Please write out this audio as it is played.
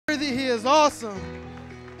He is awesome.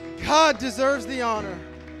 God deserves the honor.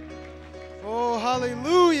 Oh,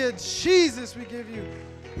 hallelujah. Jesus, we give you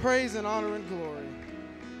praise and honor and glory.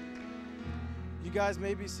 You guys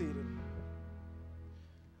may be seated.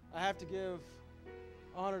 I have to give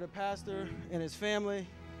honor to Pastor and his family.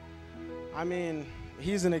 I mean,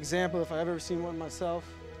 he's an example if I've ever seen one myself.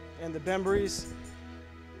 And the Bemburys,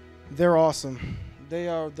 they're awesome.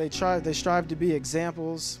 They strive to be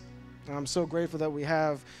examples. And I'm so grateful that we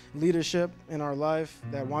have leadership in our life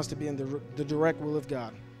that wants to be in the direct will of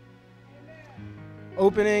God.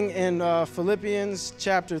 Opening in Philippians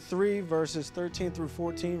chapter 3, verses 13 through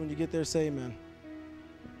 14. When you get there, say amen.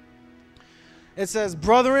 It says,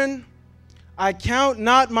 "Brethren, I count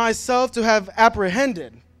not myself to have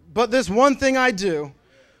apprehended, but this one thing I do,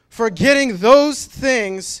 forgetting those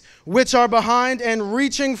things which are behind and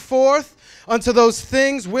reaching forth unto those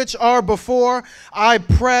things which are before, I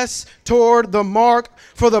press toward the mark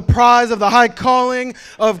for the prize of the high calling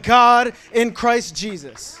of God in Christ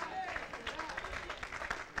Jesus."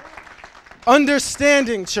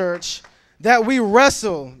 Understanding, church, that we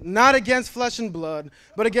wrestle not against flesh and blood,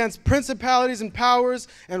 but against principalities and powers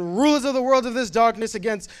and rulers of the world of this darkness,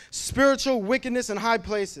 against spiritual wickedness in high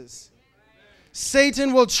places.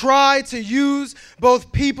 Satan will try to use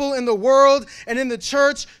both people in the world and in the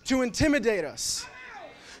church to intimidate us,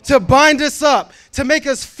 to bind us up, to make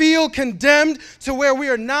us feel condemned to where we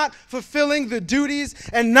are not fulfilling the duties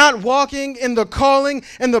and not walking in the calling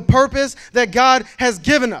and the purpose that God has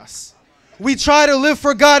given us. We try to live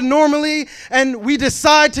for God normally, and we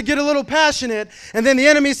decide to get a little passionate, and then the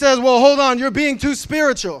enemy says, well, hold on, you're being too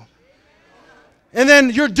spiritual. And then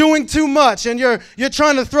you're doing too much, and you're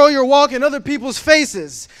trying to throw your walk in other people's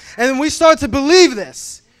faces. And we start to believe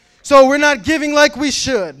this. So we're not giving like we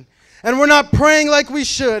should, and we're not praying like we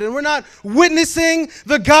should, and we're not witnessing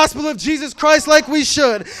the gospel of Jesus Christ like we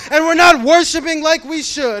should, and we're not worshiping like we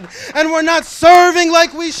should, and we're not serving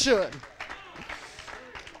like we should.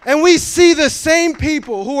 And we see the same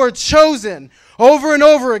people who are chosen over and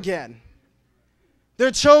over again. They're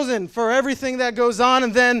chosen for everything that goes on,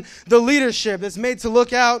 and then the leadership is made to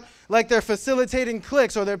look out like they're facilitating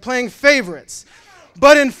cliques or they're playing favorites.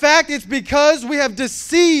 But in fact, it's because we've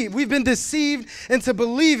been deceived into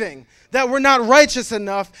believing that we're not righteous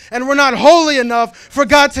enough and we're not holy enough for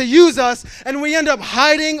God to use us, and we end up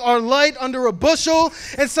hiding our light under a bushel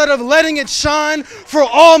instead of letting it shine for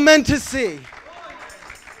all men to see.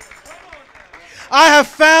 I have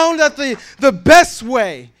found that the best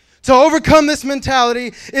way to overcome this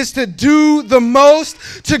mentality is to do the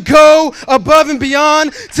most, to go above and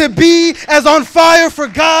beyond, to be as on fire for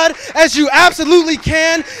God as you absolutely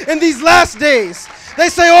can in these last days. They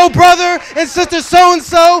say, oh, brother and sister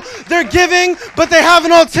so-and-so, they're giving, but they have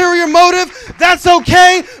an ulterior motive. That's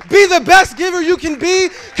okay. Be the best giver you can be.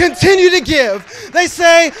 Continue to give. They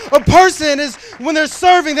say a person is, when they're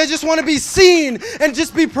serving, they just want to be seen and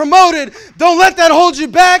just be promoted. Don't let that hold you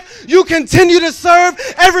back. You continue to serve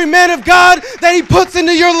every man of God that he puts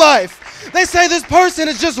into your life. They say this person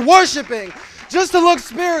is just worshiping, just to look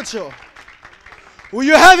spiritual. Well,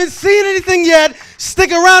 you haven't seen anything yet.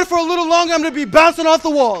 Stick around for a little longer. I'm going to be bouncing off the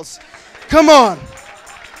walls. Come on.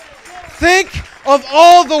 Think of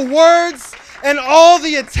all the words and all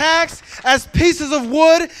the attacks as pieces of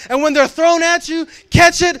wood, and when they're thrown at you,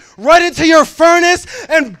 catch it right into your furnace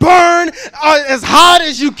and burn as hot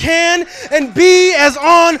as you can and be as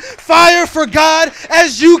on fire for God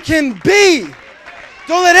as you can be.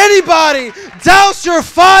 Don't let anybody douse your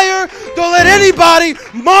fire. Don't let anybody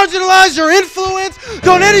marginalize your influence.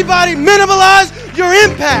 Don't let anybody minimize your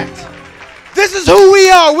impact. This is who we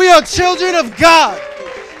are. We are children of God.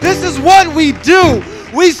 This is what we do.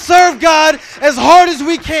 We serve God as hard as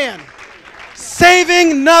we can,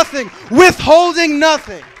 saving nothing, withholding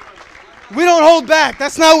nothing. We don't hold back.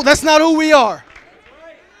 That's not who we are.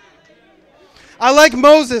 I like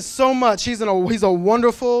Moses so much. He's a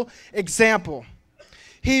wonderful example.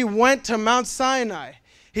 He went to Mount Sinai.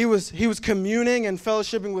 He was communing and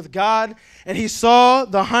fellowshipping with God, and he saw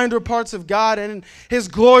the hinder parts of God, and his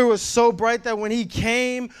glory was so bright that when he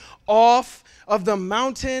came off of the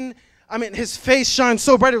mountain, his face shined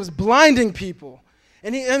so bright it was blinding people.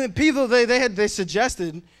 And people they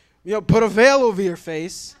suggested, put a veil over your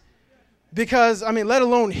face, because let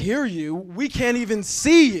alone hear you, we can't even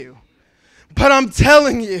see you. But I'm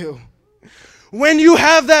telling you, when you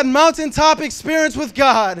have that mountaintop experience with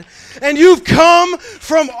God and you've come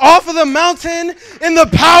from off of the mountain in the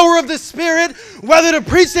power of the Spirit, whether to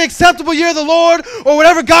preach the acceptable year of the Lord or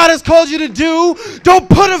whatever God has called you to do, don't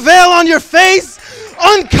put a veil on your face.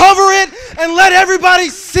 Uncover it and let everybody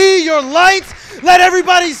see your light. Let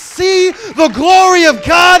everybody see the glory of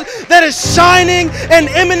God that is shining and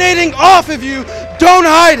emanating off of you. Don't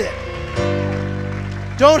hide it.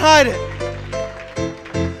 Don't hide it.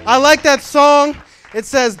 I like that song. It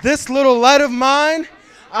says, "This little light of mine,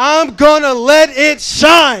 I'm gonna let it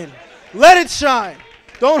shine." Let it shine.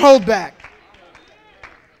 Don't hold back.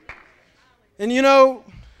 And you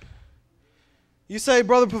say,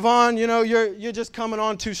 Brother Phavon, you're just coming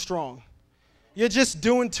on too strong. You're just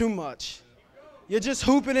doing too much. You're just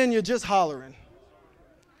hooping and you're just hollering.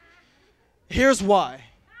 Here's why.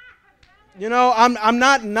 I'm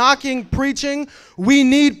not knocking preaching. We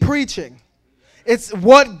need preaching. It's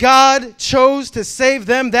what God chose to save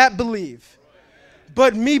them that believe.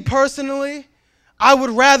 But me personally, I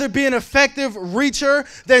would rather be an effective reacher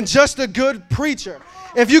than just a good preacher.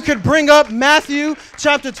 If you could bring up Matthew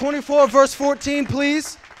chapter 24, verse 14,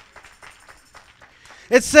 please.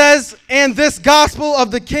 It says, "And this gospel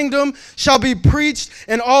of the kingdom shall be preached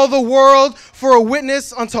in all the world for a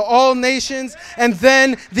witness unto all nations, and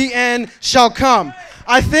then the end shall come."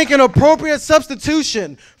 I think an appropriate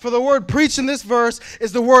substitution for the word preach in this verse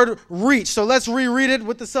is the word reach. So let's reread it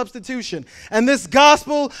with the substitution. "And this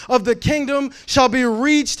gospel of the kingdom shall be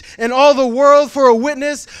reached in all the world for a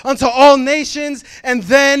witness unto all nations, and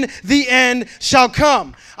then the end shall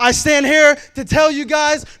come." I stand here to tell you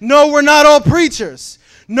guys, no, we're not all preachers.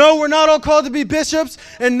 No, we're not all called to be bishops,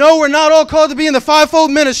 and no, we're not all called to be in the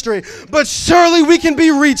fivefold ministry. But surely we can be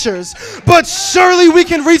reachers. But surely we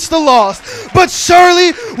can reach the lost. But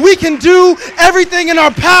surely we can do everything in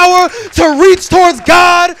our power to reach towards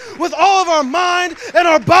God with all of our mind and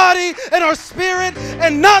our body and our spirit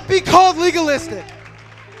and not be called legalistic.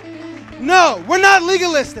 No, we're not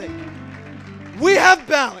legalistic. We have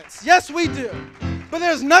balance. Yes, we do. But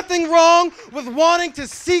there's nothing wrong with wanting to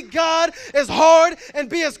seek God as hard and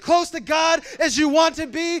be as close to God as you want to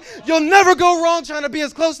be. You'll never go wrong trying to be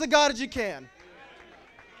as close to God as you can.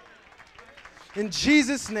 In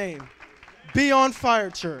Jesus' name, be on fire,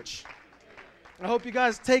 church. I hope you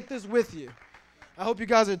guys take this with you. I hope you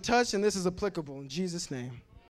guys are touched and this is applicable. In Jesus' name.